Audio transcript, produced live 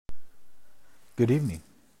Good evening.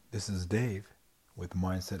 This is Dave with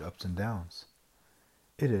Mindset Ups and Downs.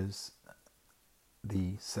 It is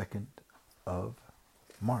the 2nd of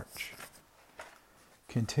March.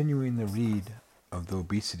 Continuing the read of the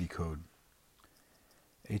Obesity Code.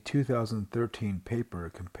 A 2013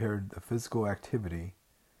 paper compared the physical activity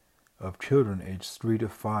of children aged 3 to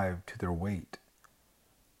 5 to their weight.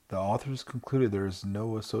 The authors concluded there is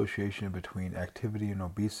no association between activity and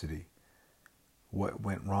obesity. What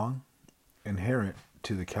went wrong? Inherent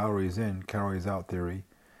to the calories in, calories out theory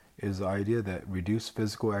is the idea that reduced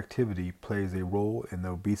physical activity plays a role in the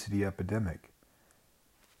obesity epidemic.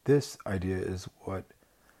 This idea is what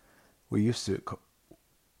we used to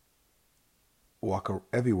walk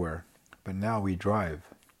everywhere, but now we drive.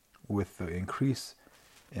 With the increase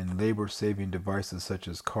in labor-saving devices such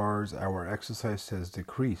as cars, our exercise has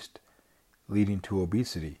decreased, leading to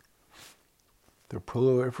obesity. The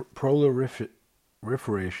proliferation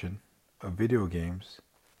of video games,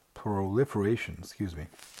 television,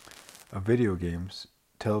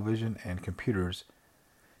 and computers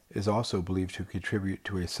is also believed to contribute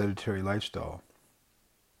to a sedentary lifestyle.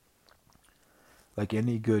 Like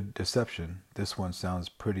any good deception, this one sounds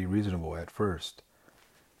pretty reasonable at first.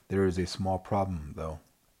 There is a small problem, though.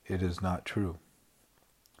 It is not true.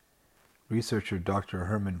 Researcher Dr.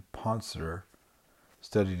 Herman Pontzer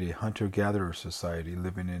studied a hunter-gatherer society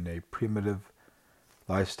living in a primitive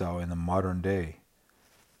lifestyle in the modern day.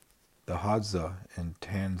 The Hadza in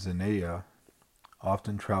Tanzania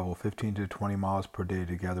often travel 15 to 20 miles per day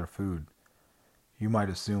to gather food. You might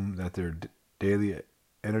assume that their daily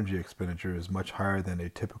energy expenditure is much higher than a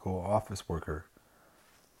typical office worker.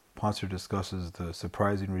 Pontzer discusses the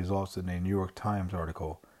surprising results in a New York Times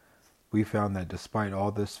article. We found that despite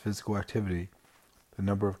all this physical activity, the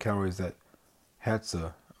number of calories that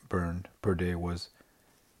Hadza burned per day was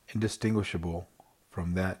indistinguishable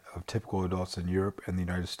from that of typical adults in Europe and the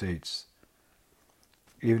United States.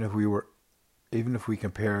 Even if we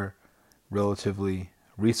compare relatively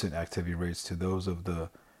recent activity rates to those of the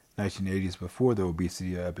 1980s before the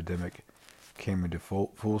obesity epidemic came into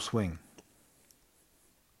full swing,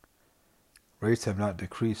 rates have not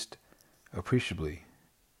decreased appreciably.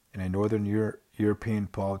 In a northern European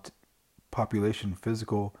population,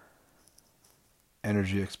 physical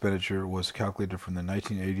energy expenditure was calculated from the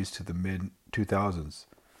 1980s to the mid-2000s.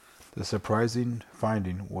 The surprising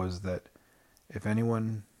finding was that if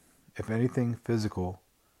anything physical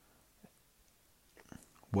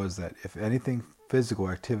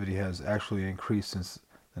activity has actually increased since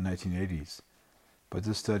the 1980s. But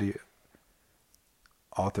this study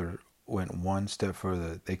author went one step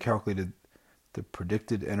further. They calculated the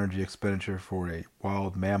predicted energy expenditure for a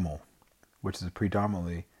wild mammal, which is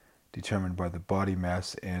predominantly determined by the body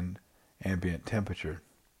mass and ambient temperature,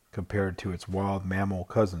 compared to its wild mammal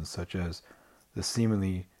cousins such as the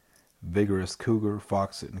seemingly vigorous cougar,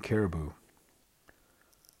 fox, and caribou.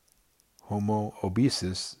 Homo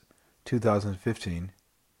obesus 2015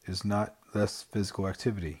 is not less physical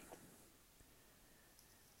activity.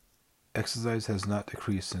 Exercise has not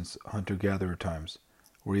decreased since hunter-gatherer times,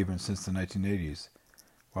 or even since the 1980s.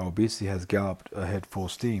 While obesity has galloped ahead full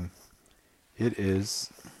steam, it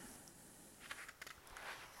is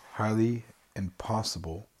highly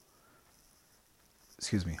improbable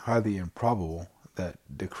that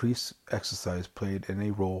decreased exercise played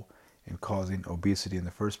any role in causing obesity in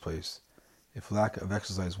the first place. If lack of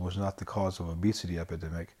exercise was not the cause of obesity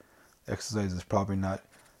epidemic, exercise is probably not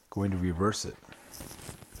going to reverse it.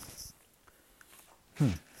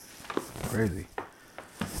 Crazy.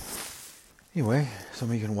 Anyway,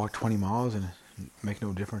 somebody can walk 20 miles and make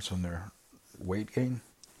no difference on their weight gain.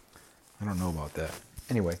 I don't know about that.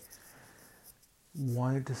 Anyway,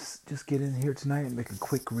 wanted to just get in here tonight and make a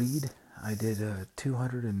quick read. I did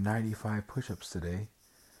 295 push-ups today,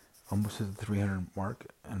 almost at the 300 mark,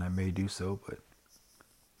 and I may do so, but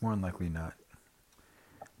more than likely not.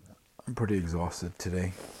 I'm pretty exhausted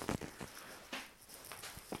today,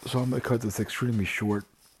 so I'm going to cut this extremely short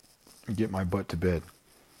and get my butt to bed.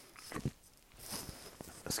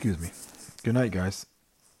 Excuse me. Good night, guys,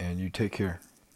 and you take care.